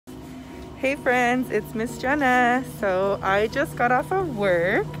Hey friends, it's Miss Jenna. So I just got off of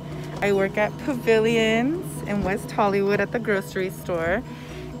work. I work at Pavilions in West Hollywood at the grocery store,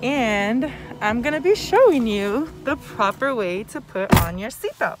 and I'm gonna be showing you the proper way to put on your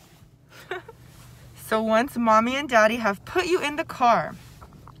seatbelt. So once mommy and daddy have put you in the car,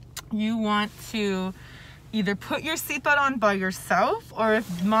 you want to either put your seatbelt on by yourself, or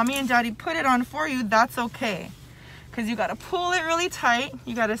if mommy and daddy put it on for you, that's okay. Because you got to pull it really tight.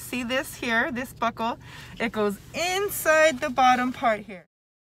 You got to see this here, this buckle. It goes inside the bottom part here.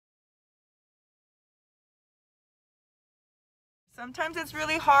 Sometimes it's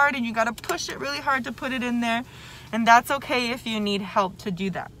really hard and you got to push it really hard to put it in there. And that's okay if you need help to do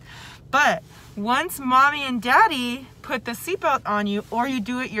that. But once mommy and daddy put the seatbelt on you, or you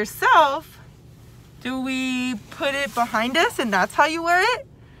do it yourself, do we put it behind us and that's how you wear it?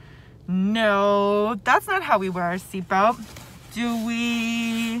 No, that's not how we wear our seatbelt. Do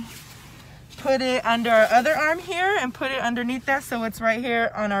we put it under our other arm here and put it underneath that so it's right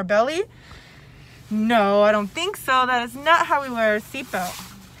here on our belly? No, I don't think so. That is not how we wear our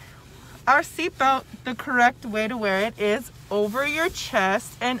seatbelt. Our seatbelt, the correct way to wear it is over your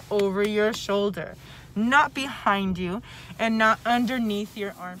chest and over your shoulder, not behind you and not underneath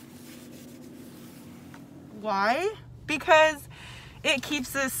your arm. Why? Because it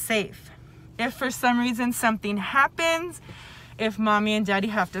keeps us safe. If for some reason something happens, if mommy and daddy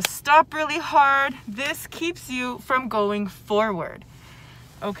have to stop really hard, this keeps you from going forward.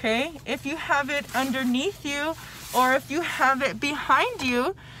 Okay? If you have it underneath you, or if you have it behind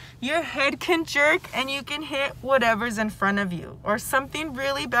you, your head can jerk and you can hit whatever's in front of you, or something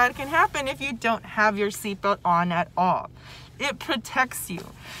really bad can happen if you don't have your seatbelt on at all. It protects you,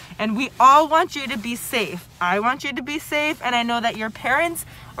 and we all want you to be safe. I want you to be safe, and I know that your parents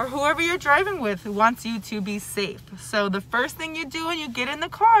or whoever you're driving with wants you to be safe. So the first thing you do when you get in the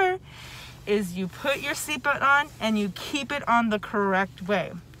car is you put your seatbelt on and you keep it on the correct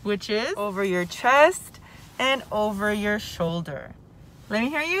way, which is over your chest and over your shoulder. Let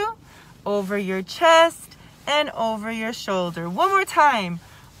me hear you. Over your chest and over your shoulder. One more time.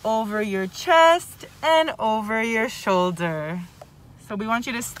 Over your chest and over your shoulder. So we want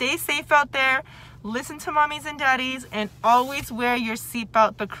you to stay safe out there, listen to mommies and daddies, and always wear your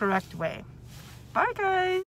seatbelt the correct way. Bye guys.